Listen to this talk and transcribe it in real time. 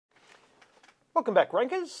Welcome back,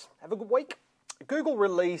 rankers. Have a good week. Google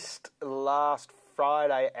released last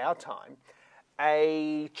Friday, our time,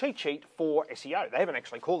 a cheat sheet for SEO. They haven't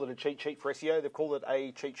actually called it a cheat sheet for SEO. They've called it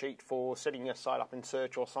a cheat sheet for setting your site up in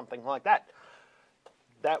search or something like that.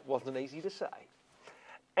 That wasn't easy to say.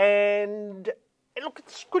 And look,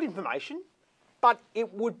 it's good information, but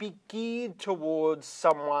it would be geared towards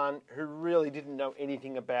someone who really didn't know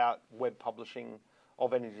anything about web publishing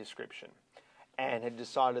of any description and had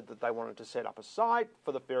decided that they wanted to set up a site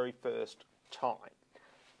for the very first time.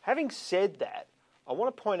 Having said that, I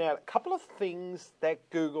want to point out a couple of things that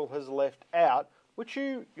Google has left out which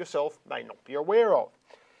you yourself may not be aware of.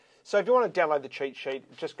 So if you want to download the cheat sheet,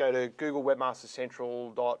 just go to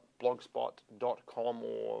googlewebmastercentral.blogspot.com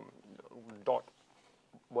or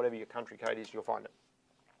whatever your country code is, you'll find it.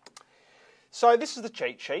 So this is the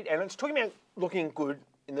cheat sheet, and it's talking about looking good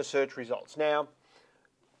in the search results. Now,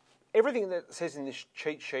 everything that says in this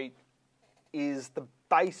cheat sheet is the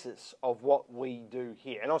basis of what we do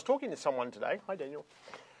here. And I was talking to someone today, hi Daniel,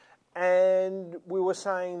 and we were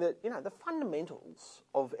saying that, you know, the fundamentals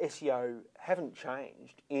of SEO haven't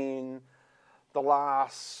changed in the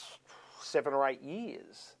last 7 or 8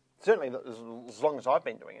 years. Certainly as long as I've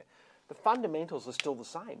been doing it. The fundamentals are still the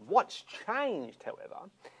same. What's changed, however,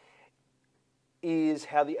 is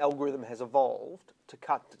how the algorithm has evolved to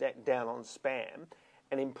cut down on spam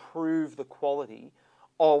and improve the quality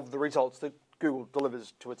of the results that Google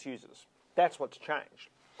delivers to its users. That's what's changed.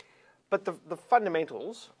 But the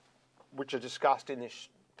fundamentals, which are discussed in this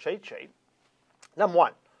cheat sheet, number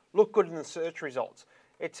one, look good in the search results.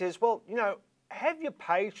 It says, well, you know, have your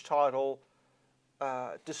page title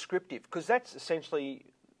descriptive, because that's essentially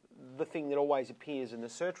the thing that always appears in the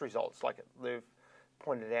search results, like they've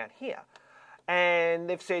pointed out here. And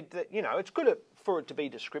they've said that, you know, it's good for it to be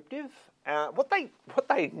descriptive. What they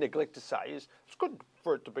neglect to say is it's good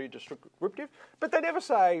for it to be descriptive, but they never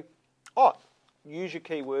say, oh, use your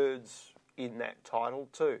keywords in that title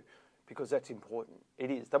too, because that's important.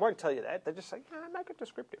 It is. They won't tell you that. They just say, make it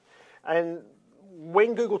descriptive. And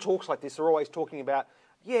when Google talks like this, they're always talking about,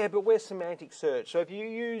 yeah, but we're semantic search. So if you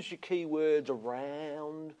use your keywords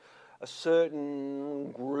around a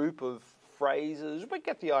certain group of phrases, we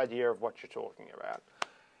get the idea of what you're talking about.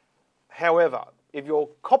 However, if your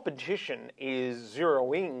competition is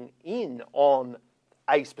zeroing in on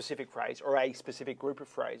a specific phrase or a specific group of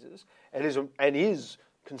phrases and is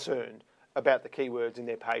concerned about the keywords in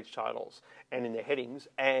their page titles and in their headings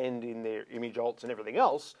and in their image alts and everything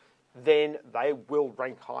else, then they will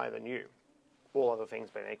rank higher than you. All other things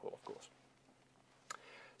being equal, of course.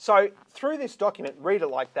 So through this document, read it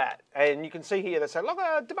like that. And you can see here they say, look,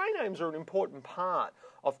 domain names are an important part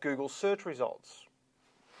of Google's search results.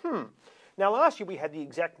 Now, last year we had the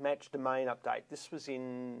exact match domain update. This was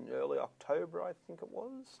in early October, I think it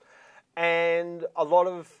was. And a lot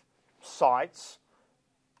of sites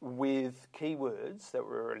with keywords that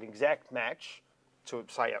were an exact match to,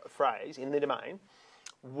 say, a phrase in the domain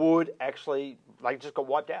would actually, they just got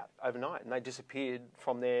wiped out overnight and they disappeared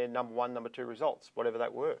from their number 1, number 2 results, whatever they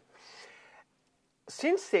were.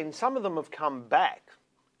 Since then, some of them have come back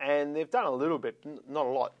and they've done a little bit, not a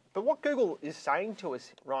lot. But what Google is saying to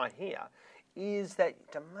us right here is that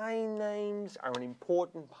domain names are an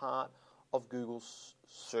important part of Google's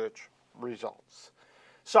search results.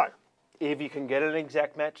 So, if you can get an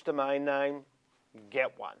exact match domain name,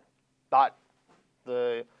 get one. But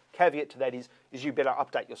the caveat to that is you better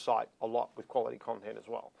update your site a lot with quality content as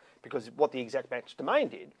well. Because what the exact match domain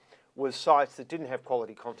did was sites that didn't have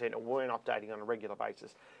quality content or weren't updating on a regular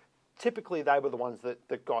basis, typically they were the ones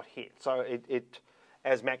that got hit. So it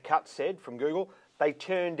as Matt Cutts said from Google, they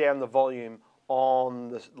turned down the volume on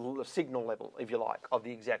the signal level, if you like, of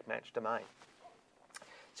the exact match domain.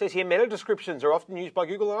 It says here, meta descriptions are often used by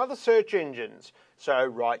Google and other search engines. So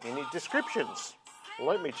write unique descriptions.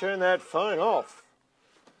 Let me turn that phone off.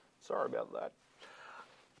 Sorry about that.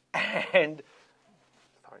 And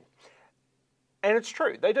it's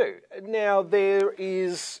true, they do. Now, there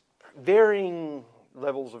is varying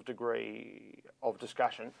levels of degree of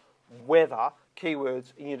discussion whether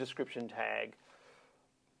keywords in your description tag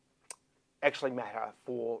actually matter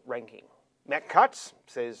for ranking. Matt Cutts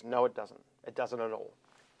says, no, it doesn't. It doesn't at all.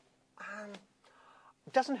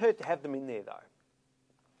 It doesn't hurt to have them in there, though.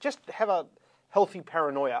 Just have a healthy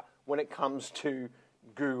paranoia when it comes to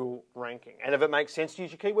Google ranking. And if it makes sense to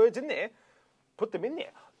use your keywords in there, put them in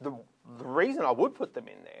there. The reason I would put them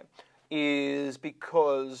in there is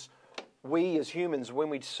because we as humans, when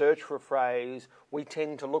we search for a phrase, we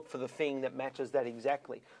tend to look for the thing that matches that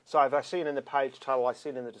exactly. So if I see it in the page title, I see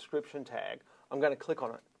it in the description tag, I'm going to click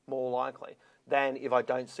on it more likely than if I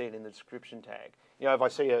don't see it in the description tag. You know, if I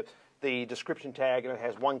see the description tag and it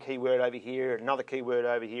has one keyword over here, another keyword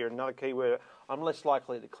over here, another keyword, I'm less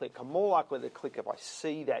likely to click. I'm more likely to click if I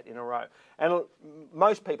see that in a row. And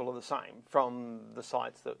most people are the same from the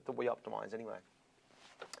sites that we optimize anyway.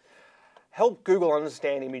 Help Google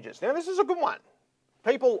understand images. Now, this is a good one.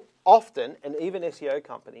 People often, and even SEO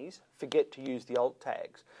companies, forget to use the alt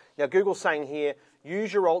tags. Now, Google's saying here,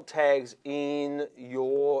 use your alt tags in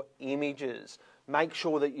your images. Make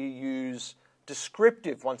sure that you use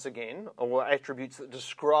descriptive, once again, or attributes that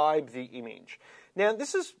describe the image. Now,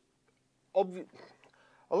 this is obvious.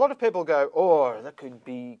 A lot of people go, oh, that could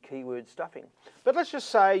be keyword stuffing. But let's just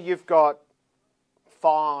say you've got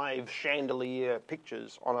 5 chandelier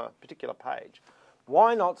pictures on a particular page.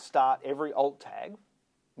 Why not start every alt tag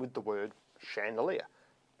with the word chandelier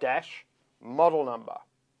dash model number?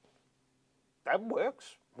 That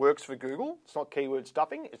works. Works for Google. It's not keyword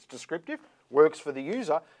stuffing. It's descriptive. Works for the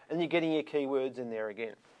user, and you're getting your keywords in there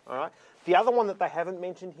again. All right. The other one that they haven't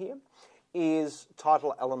mentioned here is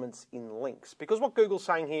title elements in links, because what Google's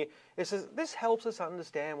saying here is this helps us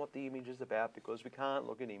understand what the image is about, because we can't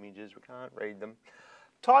look at images, we can't read them.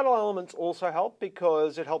 Title elements also help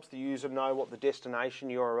because it helps the user know what the destination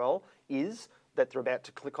URL is that they're about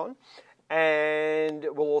to click on, and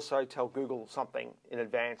it will also tell Google something in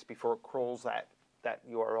advance before it crawls that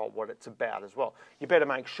URL, what it's about as well. You better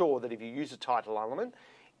make sure that if you use a title element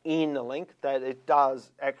in a link that it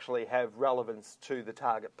does actually have relevance to the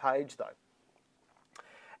target page though.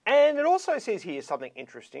 And it also says here something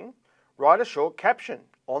interesting. Write a short caption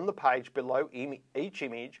on the page below each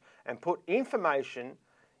image and put information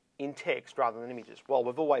in text rather than images. Well,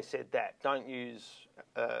 we've always said that. Don't use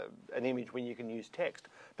an image when you can use text.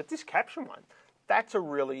 But this caption one, that's a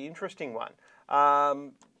really interesting one.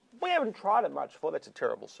 We haven't tried it much before. That's a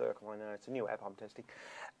terrible circle, I know. It's a new app I'm testing.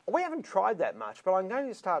 We haven't tried that much, but I'm going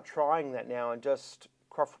to start trying that now and just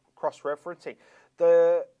cross-referencing.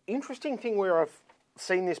 The interesting thing where I've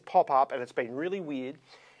seen this pop up, and it's been really weird,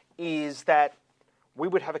 is that we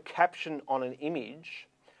would have a caption on an image,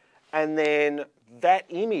 and then that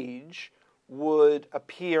image would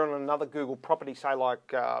appear on another Google property, say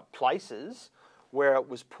like Places, where it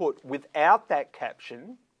was put without that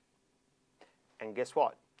caption, and guess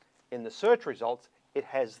what? In the search results, it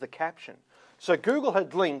has the caption. So Google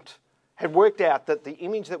had worked out that the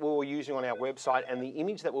image that we were using on our website and the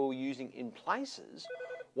image that we were using in Places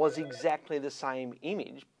was exactly the same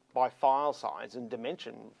image by file size and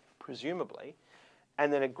dimension, presumably,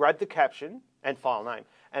 and then it grabbed the caption and file name,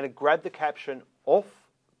 and it grabbed the caption off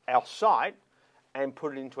our site and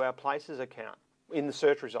put it into our Places account in the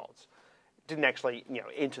search results. Didn't actually,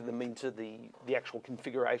 enter them into the actual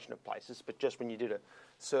configuration of Places, but just when you did a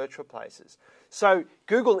search for Places. So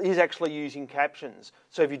Google is actually using captions.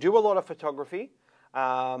 So if you do a lot of photography,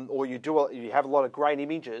 or you have a lot of great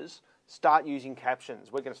images, start using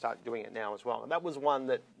captions. We're going to start doing it now as well. And that was one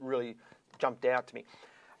that really jumped out to me.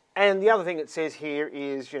 And the other thing it says here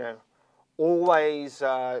is, always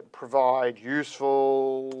provide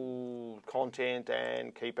useful content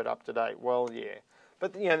and keep it up to date. Well, yeah.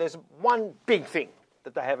 But, there's one big thing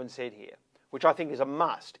that they haven't said here, which I think is a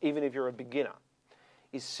must, even if you're a beginner,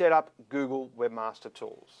 is set up Google Webmaster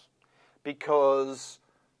Tools. Because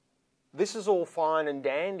this is all fine and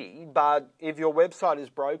dandy, but if your website is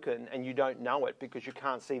broken and you don't know it because you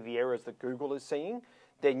can't see the errors that Google is seeing,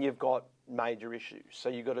 then you've got major issues. So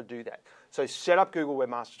you've got to do that. So set up Google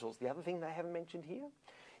Webmaster Tools. The other thing they haven't mentioned here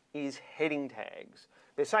is heading tags.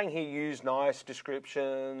 They're saying here use nice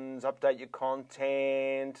descriptions, update your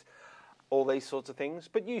content, all these sorts of things,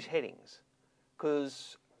 but use headings,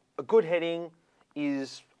 because a good heading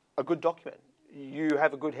is a good document. You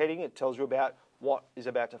have a good heading, it tells you about what is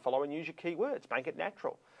about to follow, and use your keywords, make it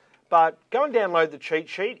natural. But go and download the cheat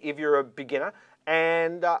sheet if you're a beginner,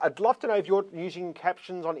 and I'd love to know if you're using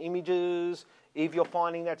captions on images, if you're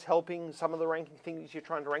finding that's helping some of the ranking things you're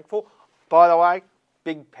trying to rank for. By the way,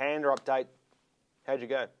 big Panda update. How'd you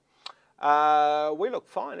go? We look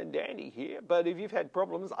fine and dandy here, but if you've had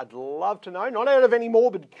problems, I'd love to know. Not out of any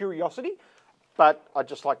morbid curiosity, but I'd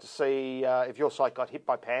just like to see if your site got hit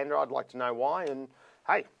by Panda. I'd like to know why, and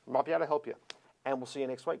hey, might be able to help you. And we'll see you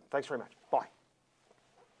next week. Thanks very much. Bye.